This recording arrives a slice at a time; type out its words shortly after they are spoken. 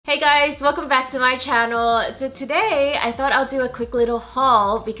guys, welcome back to my channel. So today I thought I'll do a quick little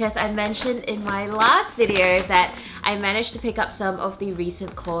haul because I mentioned in my last video that I managed to pick up some of the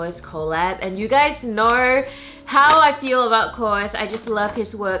recent Kaws collab, and you guys know how I feel about Kaws. I just love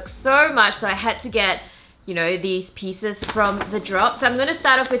his work so much, so I had to get, you know, these pieces from the drop. So I'm going to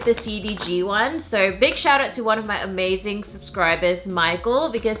start off with the CDG one. So big shout out to one of my amazing subscribers, Michael,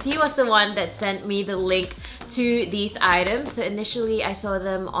 because he was the one that sent me the link to these items. So initially I saw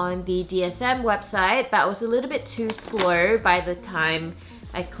them on the DSM website, but I was a little bit too slow by the time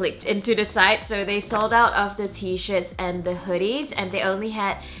I clicked into the site. So they sold out of the t-shirts and the hoodies, and they only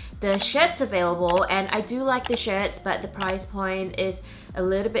had the shirts available. And I do like the shirts, but the price point is a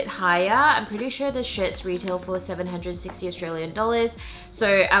little bit higher. I'm pretty sure the shirts retail for 760 Australian dollars.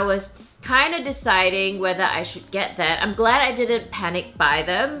 So I was kind of deciding whether I should get that. I'm glad I didn't panic buy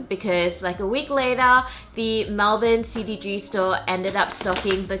them, because like a week later the Melbourne CDG store ended up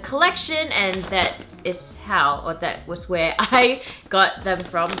stocking the collection, and that is how, or that was where I got them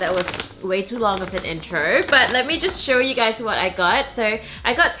from. That was way too long of an intro, but let me just show you guys what I got. So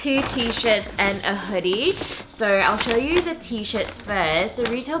I got two t-shirts and a hoodie. So I'll show you the t-shirts first. The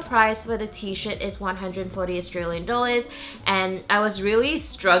retail price for the t-shirt is 140 Australian dollars, and I was really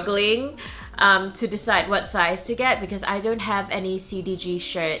struggling to decide what size to get because I don't have any CDG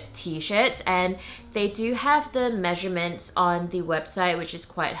shirt t-shirts, and they do have the measurements on the website, which is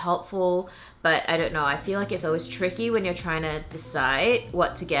quite helpful. But I don't know, I feel like it's always tricky when you're trying to decide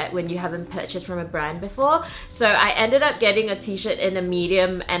what to get when you haven't purchased from a brand before. So I ended up getting a t-shirt in a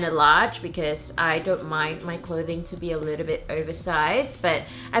medium and a large because I don't mind my clothing to be a little bit oversized. But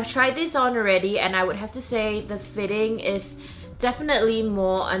I've tried this on already, and I would have to say the fitting is definitely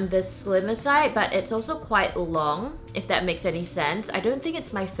more on the slimmer side, but it's also quite long, if that makes any sense. I don't think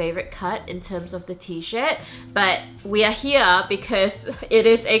it's my favorite cut in terms of the t-shirt, but we are here because it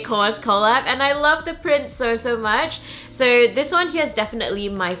is a Kaws collab and I love the print so much. So this one here is definitely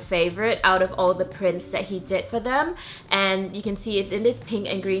my favorite out of all the prints that he did for them, and you can see it's in this pink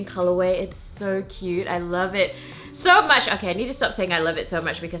and green colorway. It's so cute. I love it so much. Okay, I need to stop saying I love it so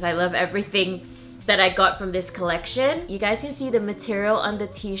much because I love everything that I got from this collection. You guys can see the material on the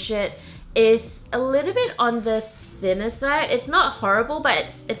t-shirt is a little bit on the thinner side. It's not horrible,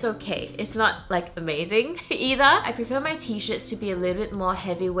 but it's okay. It's not like amazing either. I prefer my t-shirts to be a little bit more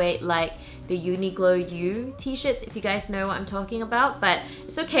heavyweight, like the Uniqlo U t-shirts, if you guys know what I'm talking about. But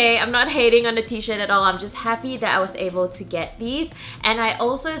it's okay, I'm not hating on the t-shirt at all. I'm just happy that I was able to get these. And I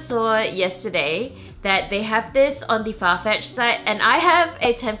also saw yesterday that they have this on the Farfetch site, and I have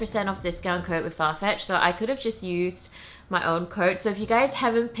a 10% off discount code with Farfetch, so I could have just used my own code. So if you guys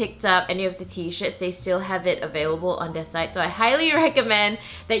haven't picked up any of the t-shirts, they still have it available on their site, so I highly recommend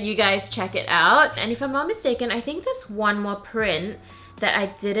that you guys check it out. And if I'm not mistaken, I think there's one more print that I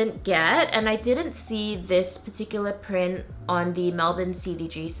didn't get, and I didn't see this particular print on the Melbourne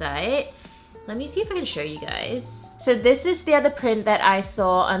CDG site. Let me see if I can show you guys. So this is the other print that I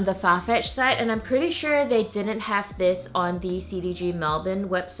saw on the Farfetch site, and I'm pretty sure they didn't have this on the CDG Melbourne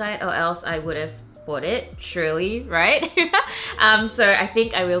website, or else I would have bought it, surely, right? So I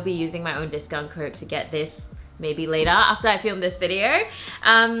think I will be using my own discount code to get this maybe later after I film this video.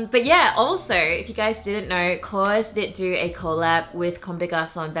 But yeah, also, if you guys didn't know, Kaws did do a collab with Comme,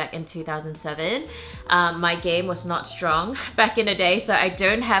 Garçons back in 2007. My game was not strong back in the day, so I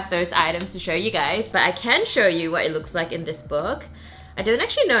don't have those items to show you guys, but I can show you what it looks like in this book. I don't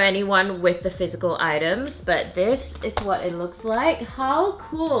actually know anyone with the physical items, but this is what it looks like. How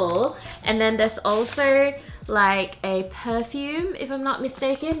cool! And then there's also like a perfume, if I'm not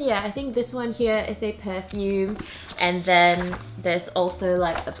mistaken. Yeah, I think this one here is a perfume. And then there's also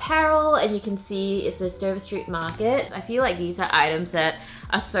like apparel, and you can see it says Dover Street Market. I feel like these are items that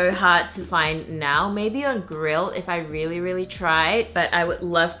are so hard to find now. Maybe on Grill if I really tried, but I would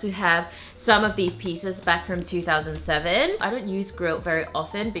love to have some of these pieces back from 2007. I don't use Grill very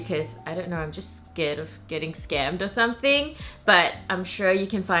often because, I don't know, I'm just scared of getting scammed or something, but I'm sure you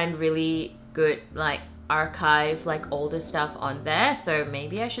can find really good like archive, like older stuff on there. So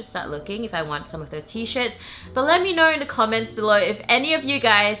maybe I should start looking if I want some of those t-shirts. But let me know in the comments below if any of you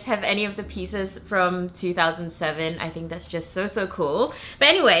guys have any of the pieces from 2007. I think that's just so cool. But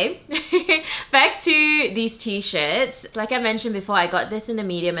anyway, back to these t-shirts. Like I mentioned before, I got this in a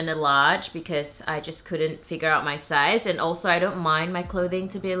medium and a large because I just couldn't figure out my size, and also I don't mind my clothing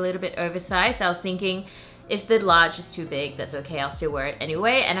to be a little bit oversized. I was thinking if the large is too big, that's okay, I'll still wear it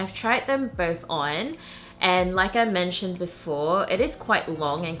anyway. And I've tried them both on, and like I mentioned before, it is quite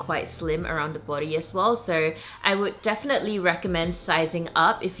long and quite slim around the body as well. So I would definitely recommend sizing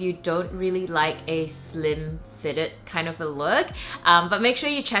up if you don't really like a slim fitted kind of a look. But make sure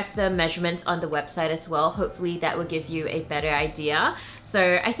you check the measurements on the website as well. Hopefully that will give you a better idea.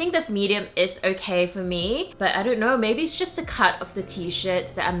 So I think the medium is okay for me, but I don't know, maybe it's just the cut of the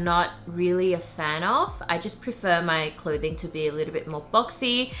t-shirts that I'm not really a fan of. I just prefer my clothing to be a little bit more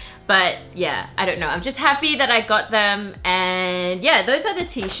boxy, but yeah, I don't know. I'm just happy that I got them, and yeah, those are the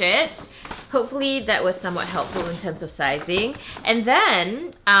t-shirts. Hopefully that was somewhat helpful in terms of sizing. And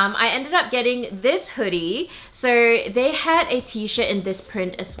then I ended up getting this hoodie. So they had a t-shirt in this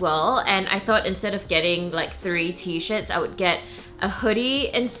print as well, and I thought instead of getting like 3 t-shirts, I would get a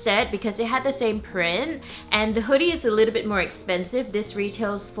hoodie instead because they had the same print, and the hoodie is a little bit more expensive. This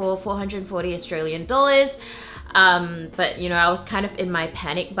retails for 440 Australian dollars. But you know, I was kind of in my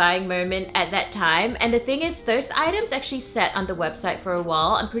panic buying moment at that time. And the thing is, those items actually sat on the website for a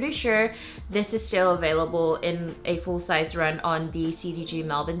while. I'm pretty sure this is still available in a full-size run on the CDG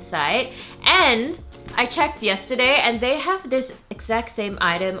Melbourne site. And I checked yesterday and they have this exact same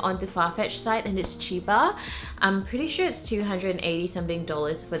item on the Farfetch site, and it's cheaper. I'm pretty sure it's 280 something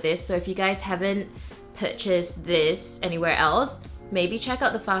dollars for this. So if you guys haven't purchased this anywhere else, maybe check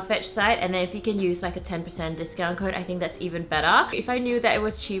out the Farfetch site, and then if you can use like a 10% discount code, I think that's even better. If I knew that it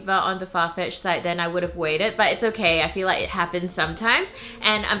was cheaper on the Farfetch site, then I would have waited, but it's okay. I feel like it happens sometimes,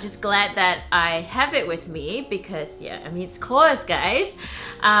 and I'm just glad that I have it with me because yeah, I mean, it's Kaws, guys.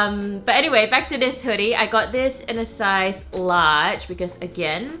 But anyway, back to this hoodie. I got this in a size large because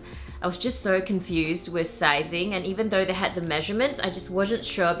again, I was just so confused with sizing, and even though they had the measurements, I just wasn't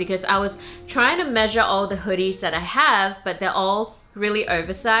sure because I was trying to measure all the hoodies that I have, but they're all really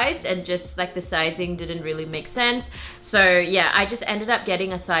oversized and just like the sizing didn't really make sense. So yeah, I just ended up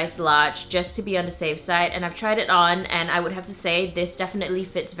getting a size large just to be on the safe side, and I've tried it on, and I would have to say this definitely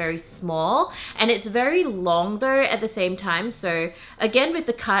fits very small, and it's very long though at the same time. So again, with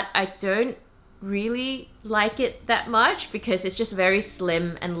the cut, I don't really like it that much because it's just very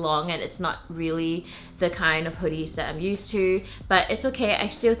slim and long, and it's not really the kind of hoodies that I'm used to, but it's okay. I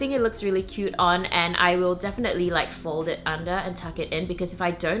still think it looks really cute on, and I will definitely like fold it under and tuck it in, because if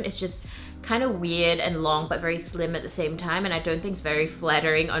I don't, it's just kind of weird and long but very slim at the same time, and I don't think it's very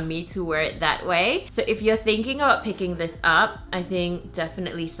flattering on me to wear it that way. So if you're thinking about picking this up, I think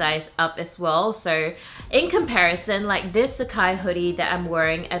definitely size up as well. So in comparison, like this Sakai hoodie that I'm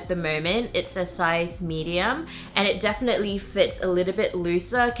wearing at the moment, it's a size medium, and it definitely fits a little bit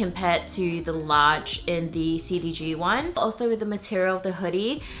looser compared to the large in the CDG one. Also with the material of the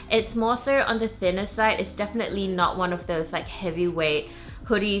hoodie, it's more so on the thinner side. It's definitely not one of those like heavyweight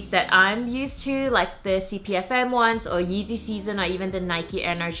hoodies that I'm used to, like the CPFM ones or Yeezy Season or even the Nike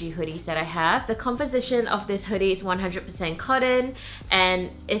Energy hoodies that I have. The composition of this hoodie is 100% cotton, and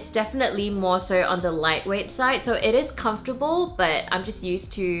it's definitely more so on the lightweight side. So it is comfortable, but I'm just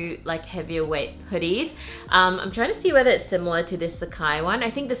used to like heavier weight hoodies. I'm trying to see whether it's similar to this Sakai one.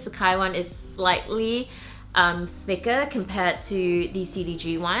 I think the Sakai one is slightly thicker compared to the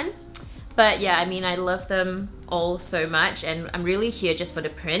CDG one. But yeah, I mean, I love them all so much, and I'm really here just for the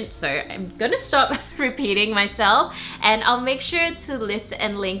print, so I'm gonna stop repeating myself, and I'll make sure to list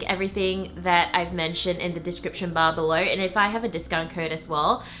and link everything that I've mentioned in the description bar below, and if I have a discount code as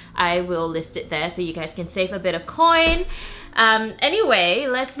well, I will list it there so you guys can save a bit of coin. Anyway,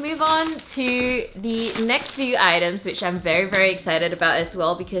 let's move on to the next few items, which I'm very excited about as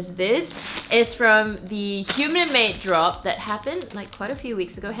well, because this is from the Human Made drop that happened like quite a few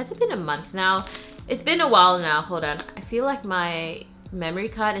weeks ago. Has it been a month now? It's been a while now. Hold on, I feel like my memory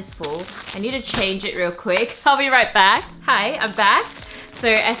card is full. I need to change it real quick. I'll be right back. Hi, I'm back. So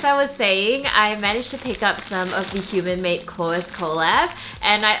as I was saying, I managed to pick up some of the Human Made Kaws collab,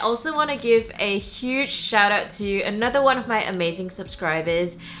 and I also want to give a huge shout out to another one of my amazing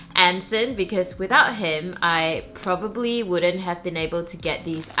subscribers, Anson, because without him, I probably wouldn't have been able to get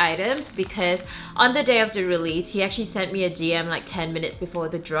these items, because on the day of the release, he actually sent me a DM like 10 minutes before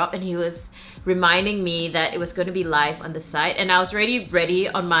the drop, and he was reminding me that it was going to be live on the site, and I was already ready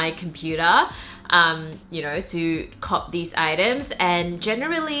on my computer you know, to cop these items. And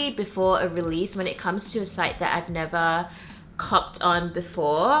generally before a release, when it comes to a site that I've never copped on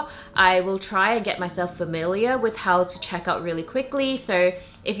before, I will try and get myself familiar with how to check out really quickly. So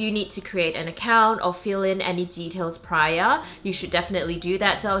if you need to create an account or fill in any details prior, you should definitely do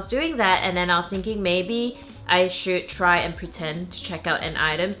that. So I was doing that, and then I was thinking maybe I should try and pretend to check out an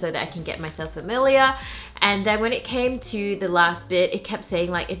item so that I can get myself familiar. And then when it came to the last bit, it kept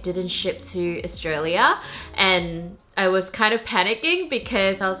saying like it didn't ship to Australia, and I was kind of panicking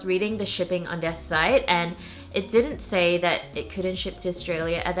because I was reading the shipping on their site and it didn't say that it couldn't ship to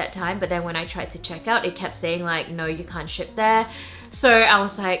Australia at that time, but then when I tried to check out, it kept saying like, no, you can't ship there. So I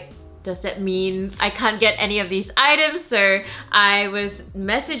was like, does that mean I can't get any of these items? So I was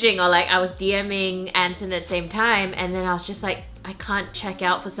messaging, or like I was DMing Anson at the same time, and then I was just like, I can't check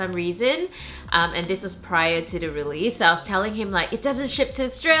out for some reason. And this was prior to the release. So I was telling him like, it doesn't ship to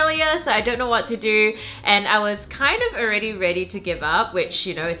Australia, so I don't know what to do. And I was kind of already ready to give up, which,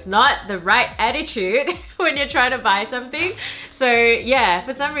 you know, is not the right attitude when you're trying to buy something. So yeah,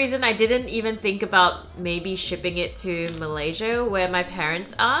 for some reason, I didn't even think about maybe shipping it to Malaysia where my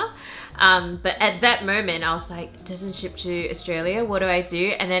parents are. But at that moment, I was like, it doesn't ship to Australia, what do I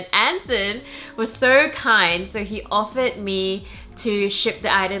do? And then Anson was so kind, so he offered me to ship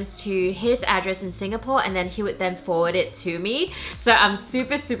the items to his address in Singapore, and then he would then forward it to me. So I'm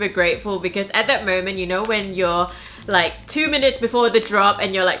super, super grateful, because at that moment, you know, when you're like 2 minutes before the drop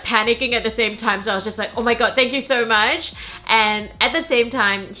and you're like panicking at the same time, so I was just like, oh my god, thank you so much. And at the same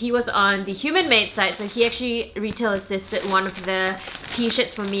time, he was on the Human Made site, so he actually retail assisted one of the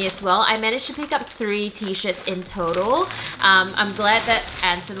t-shirts for me as well. I managed to pick up 3 t-shirts in total. I'm glad that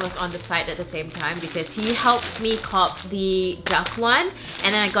Anson was on the site at the same time, because he helped me cop the duck one,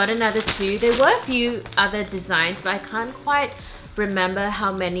 and then I got another 2. There were a few other designs, but I can't quite remember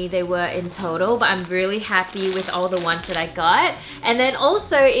how many they were in total, but I'm really happy with all the ones that I got. And then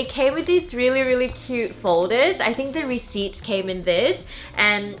also it came with these really, really cute folders. I think the receipts came in this,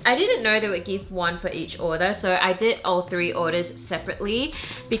 and I didn't know they would give one for each order, so I did all 3 orders separately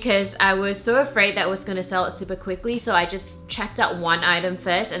because I was so afraid that I was going to sell it super quickly. So I just checked out one item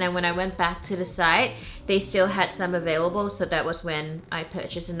first, and then when I went back to the site, they still had some available, so that was when I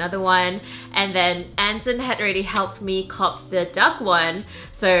purchased another one. And then Anson had already helped me cop the duck one,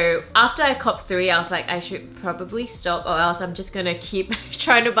 so after I copped 3, I was like, I should probably stop, or else I'm just gonna keep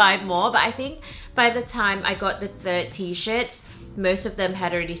trying to buy more. But I think by the time I got the 3rd t-shirts, most of them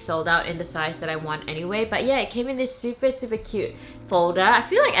had already sold out in the size that I want anyway. But yeah, it came in this super, super cute folder. I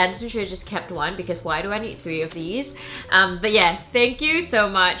feel like Anson should have just kept one, because why do I need 3 of these? But yeah, thank you so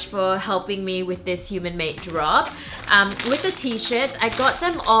much for helping me with this Human Made drop. With the t-shirts, I got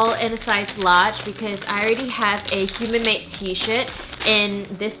them all in a size large because I already have a Human Made t-shirt in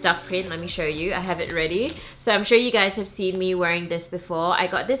this duck print. Let me show you. I have it ready. So I'm sure you guys have seen me wearing this before. I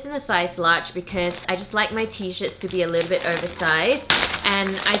got this in a size large because I just like my t-shirts to be a little bit oversized.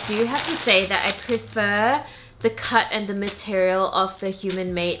 And I do have to say that I prefer the cut and the material of the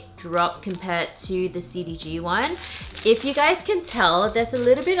Human Made drop compared to the CDG one. If you guys can tell, there's a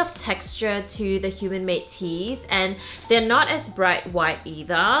little bit of texture to the Human Made tees, and they're not as bright white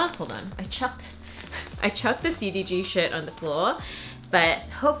either. Hold on, I chucked the CDG shirt on the floor. But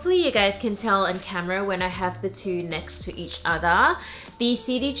hopefully you guys can tell on camera when I have the 2 next to each other. The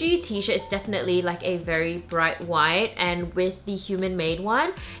CDG t-shirt is definitely like a very bright white, and with the Human Made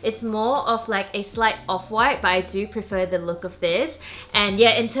one, it's more of like a slight off-white, but I do prefer the look of this. And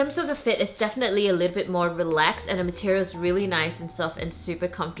yeah, in terms of the fit, it's definitely a little bit more relaxed, and the material is really nice and soft and super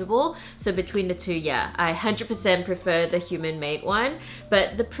comfortable. So between the 2, yeah, I 100% prefer the Human Made one.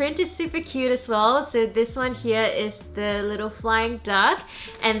 But the print is super cute as well. So this one here is the little flying duck.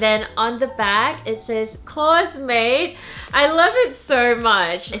 And then on the back it says Kaws made. I love it so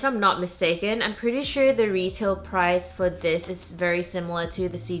much. If I'm not mistaken, I'm pretty sure the retail price for this is very similar to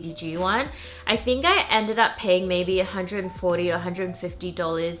the CDG one. I think I ended up paying maybe $140 or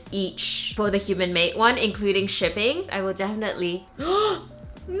 $150 each for the Human Made one, including shipping. I will definitely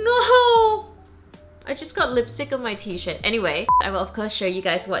no! I just got lipstick on my t-shirt. Anyway, I will of course show you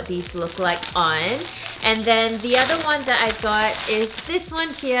guys what these look like on. And then the other one that I got is this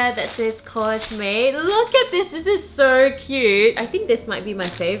one here that says Kaws Made. Look at this, this is so cute. I think this might be my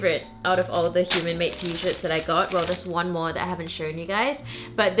favorite out of all the Human Made t-shirts that I got. Well, there's one more that I haven't shown you guys,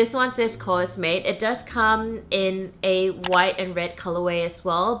 but this one says Kaws Made. It does come in a white and red colorway as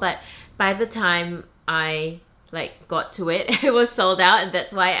well, but by the time I got to it, it was sold out, and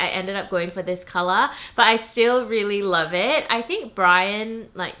that's why I ended up going for this color. But I still really love it. I think Brian,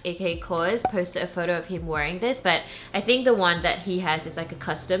 like aka Kaws, posted a photo of him wearing this, but I think the one that he has is like a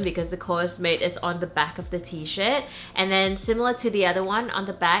custom, because the Kaws Made is on the back of the t-shirt. And then similar to the other one, on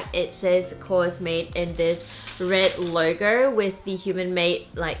the back it says Kaws Made in this red logo with the Human Made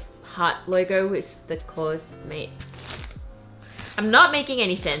like heart logo with the Kaws Made. I'm not making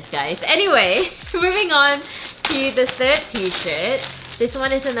any sense, guys. Anyway, moving on to the 3rd t-shirt. This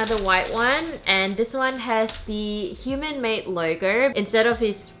one is another white one, and this one has the Human Made logo. Instead of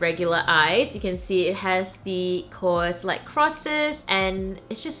his regular eyes, you can see it has the Kaws like crosses, and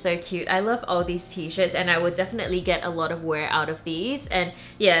it's just so cute. I love all these t-shirts, and I would definitely get a lot of wear out of these. And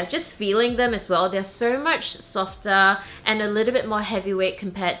yeah, just feeling them as well, they're so much softer and a little bit more heavyweight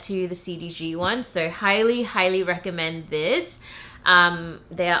compared to the CDG one. So highly, highly recommend this.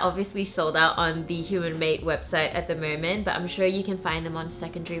 They are obviously sold out on the Human Made website at the moment, but I'm sure you can find them on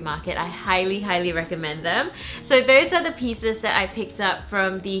secondary market. I highly recommend them. So those are the pieces that I picked up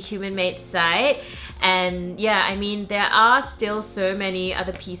from the Human Made site. And yeah, I mean, there are still so many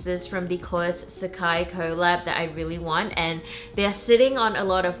other pieces from the Kaws Sakai collab that I really want, and they're sitting on a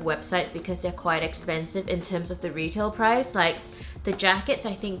lot of websites because they're quite expensive in terms of the retail price. Like the jackets,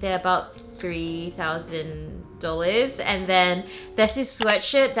 I think they're about $3,000, and then there's this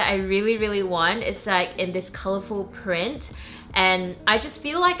sweatshirt that I really want. It's like in this colorful print, and I just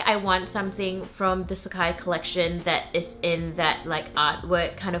feel like I want something from the Sakai collection that is in that like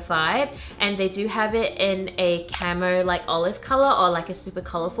artwork kind of vibe, and they do have it in a camo like olive color or like a super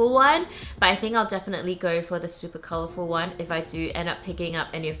colorful one, but I think I'll definitely go for the super colorful one if I do end up picking up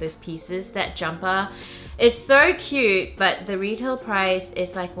any of those pieces. That jumper is so cute, but the retail price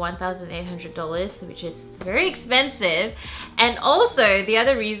is like $1,800, which is very expensive. And also the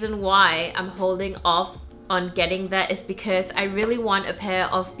other reason why I'm holding off on getting that is because I really want a pair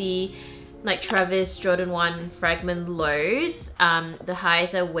of the like Travis Jordan 1 fragment lows. The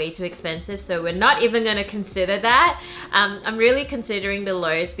highs are way too expensive, so we're not even gonna consider that. I'm really considering the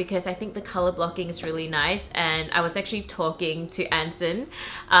lows because I think the color blocking is really nice, and I was actually talking to Anson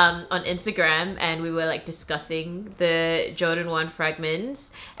on Instagram, and we were like discussing the Jordan 1 fragments,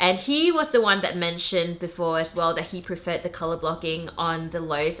 and he was the one that mentioned before as well that he preferred the color blocking on the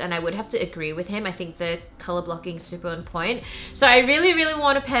lows, and I would have to agree with him. I think the color blocking is super on point. So I really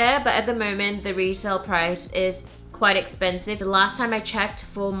want a pair, but at the moment the retail price is quite expensive. The last time I checked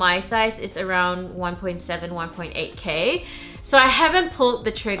for my size, it's around 1.7-1.8k. So I haven't pulled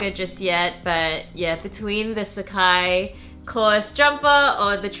the trigger just yet, but yeah, between the Sakai Kaws jumper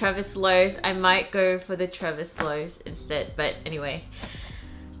or the Travis lows, I might go for the Travis lows instead. But anyway,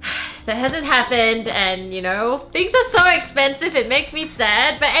 that hasn't happened, and you know, things are so expensive, it makes me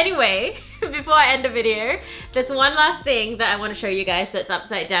sad. But anyway, before I end the video, there's one last thing that I want to show you guys that's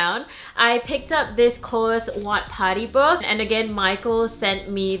upside down. I picked up this Kaws What Party book, and again, Michael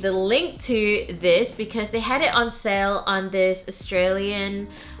sent me the link to this because they had it on sale on this Australian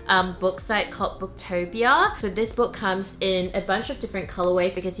book site called Booktopia. So this book comes in a bunch of different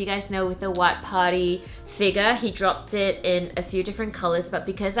colorways because you guys know with the What Party figure, he dropped it in a few different colors, but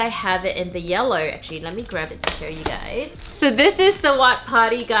because I have it in the yellow, actually let me grab it to show you guys. So this is the What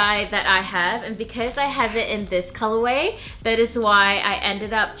Party guy that I have, and because I have it in this colorway, that is why I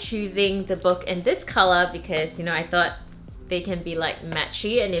ended up choosing the book in this color, because you know, I thought they can be like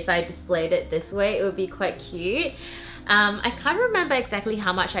matchy, and if I displayed it this way it would be quite cute. I can't remember exactly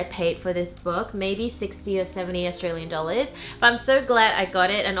how much I paid for this book, maybe 60 or 70 Australian dollars, but I'm so glad I got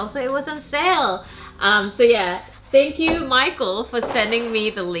it, and also it was on sale. So yeah, thank you Michael for sending me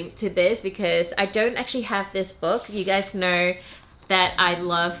the link to this, because I don't actually have this book. You guys know that I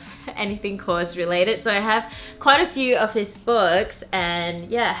love anything Kaws related, so I have quite a few of his books, and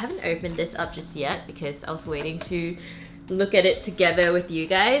yeah, I haven't opened this up just yet because I was waiting to look at it together with you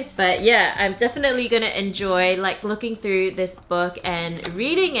guys. But yeah, I'm definitely gonna enjoy like looking through this book and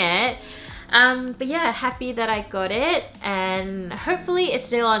reading it. But yeah, happy that I got it, and hopefully it's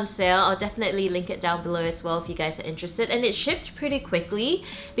still on sale. I'll definitely link it down below as well if you guys are interested. And it shipped pretty quickly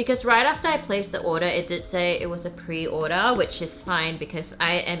because right after I placed the order, it did say it was a pre-order, which is fine because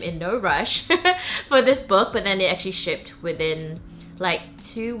I am in no rush for this book, but then it actually shipped within like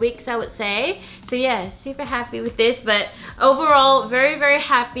 2 weeks, I would say. So yeah, super happy with this. But overall, very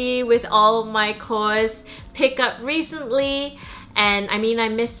happy with all my Kaws pickup recently. And I mean, I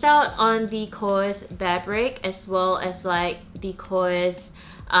missed out on the Kaws Fabric as well as like the Kaws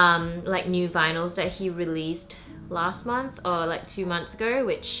like new vinyls that he released last month or like 2 months ago,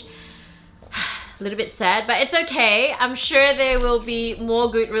 which a little bit sad, but it's okay. I'm sure there will be more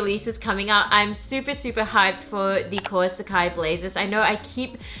good releases coming out. I'm super hyped for the Kaws Sakai Blazers. I know I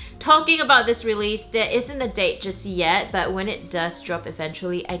keep talking about this release. There isn't a date just yet, but when it does drop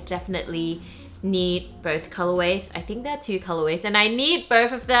eventually, I definitely need both colorways. I think there are 2 colorways, and I need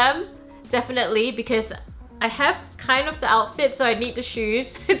both of them definitely because I have kind of the outfit, so I need the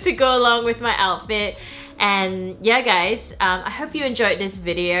shoes to go along with my outfit. And yeah guys, I hope you enjoyed this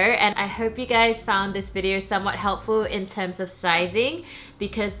video, and I hope you guys found this video somewhat helpful in terms of sizing,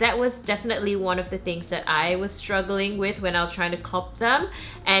 because that was definitely one of the things that I was struggling with when I was trying to cop them,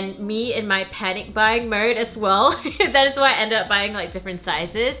 and me in my panic buying mode as well. That is why I ended up buying like different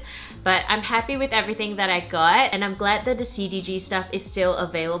sizes. But I'm happy with everything that I got, and I'm glad that the CDG stuff is still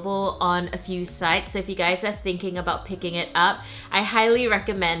available on a few sites. So if you guys are thinking about picking it up, I highly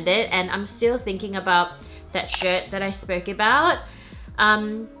recommend it. And I'm still thinking about that shirt that I spoke about.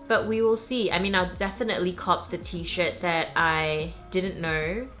 But we will see. I mean, I'll definitely cop the t-shirt that I didn't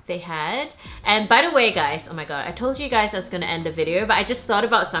know they had. And by the way guys, oh my god, I told you guys I was gonna end the video, but I just thought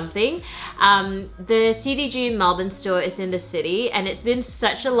about something. The CDG Melbourne store is in the city, and it's been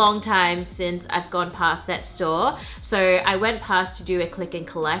such a long time since I've gone past that store. So I went past to do a click and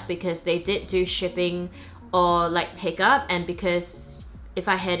collect because they did do shipping or like pickup, and because if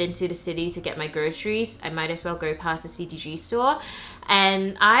I head into the city to get my groceries, I might as well go past the CDG store.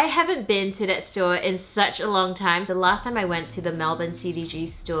 And I haven't been to that store in such a long time. The last time I went to the Melbourne CDG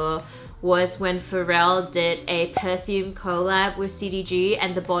store was when Pharrell did a perfume collab with CDG,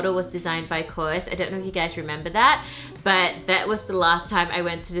 and the bottle was designed by Kaws. I don't know if you guys remember that, but that was the last time I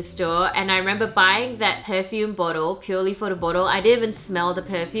went to the store. And I remember buying that perfume bottle purely for the bottle. I didn't even smell the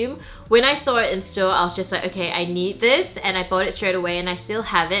perfume. When I saw it in store, I was just like, okay, I need this, and I bought it straight away, and I still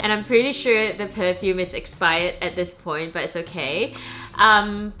have it. And I'm pretty sure the perfume is expired at this point, but it's okay.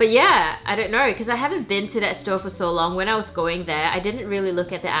 But yeah, I don't know, because I haven't been to that store for so long. When I was going there, I didn't really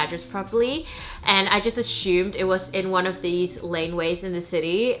look at the address properly, and I just assumed it was in one of these laneways in the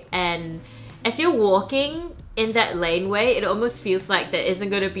city. And as you're walking in that laneway, it almost feels like there isn't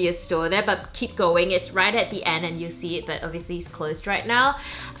going to be a store there, but keep going, it's right at the end and you'll see it, but obviously it's closed right now.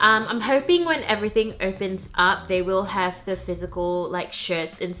 I'm hoping when everything opens up, they will have the physical like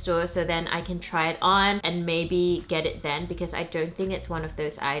shirts in store, so then I can try it on and maybe get it then, because I don't think it's one of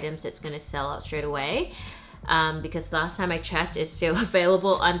those items that's going to sell out straight away. Because last time I checked, it's still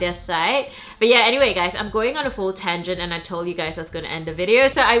available on their site. But yeah, anyway guys, I'm going on a full tangent, and I told you guys I was going to end the video,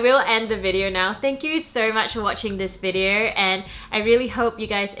 so I will end the video now. Thank you so much for watching this video, and I really hope you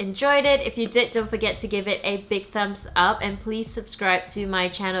guys enjoyed it. If you did, don't forget to give it a big thumbs up, and please subscribe to my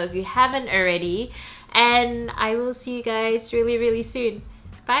channel if you haven't already, and I will see you guys really soon.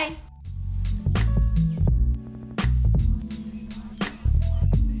 Bye!